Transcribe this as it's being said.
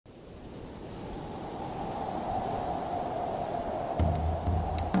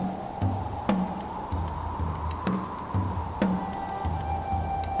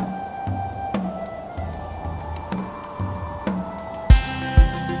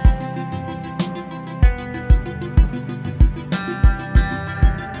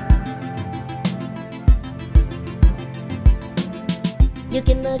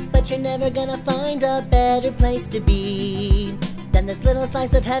look, but you're never gonna find a better place to be than this little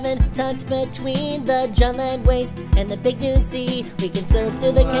slice of heaven tucked between the Jutland Waste and the Big Dune Sea. We can surf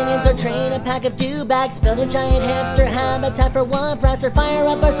through the canyons or train a pack of dewbacks, build a giant hamster habitat for womp rats, or fire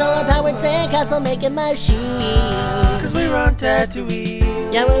up our solar-powered sandcastle making machine. Cause we're on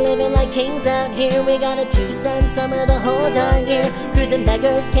Tatooine. Yeah, we're living like kings out here. We got a two-sun summer the whole darn year. Cruising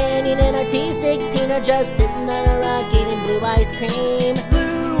Beggars Canyon in our T16, or just sitting on a rock eating blue ice cream.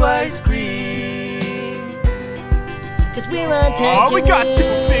 Blue ice cream. Cause we're on Tatooine. Oh, we got two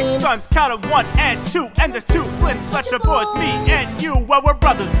big sons, count 1 and 2, and there's 2 Flynn, Fletcher boys, me and you. Well, we're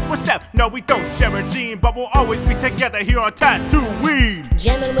brothers, we're step. No, we don't share a gene, but we'll always be together here on Tatooine.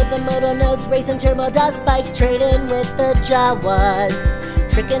 Jamming with the moto notes, racing turbo dust bikes, trading with the Jawas,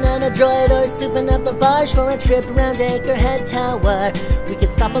 tricking on a droid or souping up the barge for a trip around Anchorhead Tower. We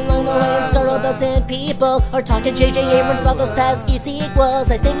could stop along the way and startle the sand people, or talk to J.J. Abrams about those pesky sequels.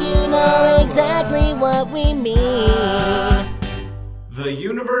 I think you know exactly what we mean. The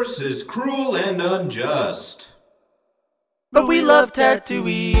universe is cruel and unjust, but we love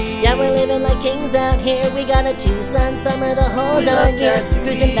Tatooine. Yeah, we're living like kings out here. We got a two-sun summer the whole darn year.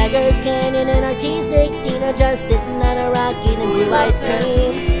 Cruising Beggars Canyon in our T16, or just sitting on a rock eating blue ice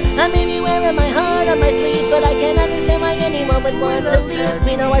cream. I may be wearing my heart on my sleeve, but I can't understand why anyone would want to leave.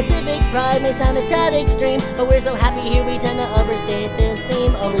 We know our civic pride may sound a tad extreme, but we're so happy here we tend to overstate this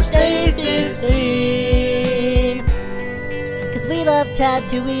theme. Overstate this theme. Cause we love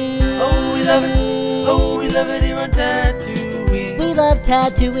Tatooine. Oh, we love it. Oh, we love it here on Tatooine. We love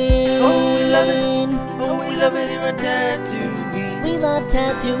Tatooine. Oh, we love it. Oh, we love it here on Tatooine. We love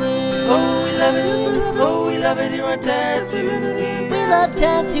Tatooine. Oh, we love it. Oh, we love it here on Tatooine. We love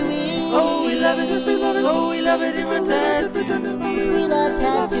Tatooine. Oh, we love it. Oh, we love it here on Tatooine. We love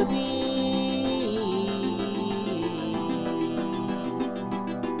Tatooine.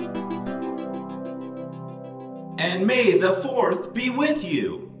 and may the 4th be with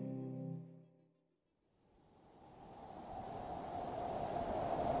you.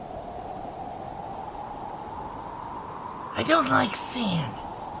 I don't like sand.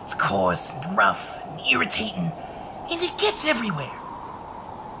 It's coarse and rough and irritating, and it gets everywhere.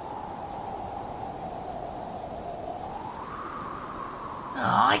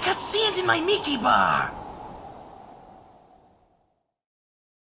 Oh, I got sand in my Mickey bar.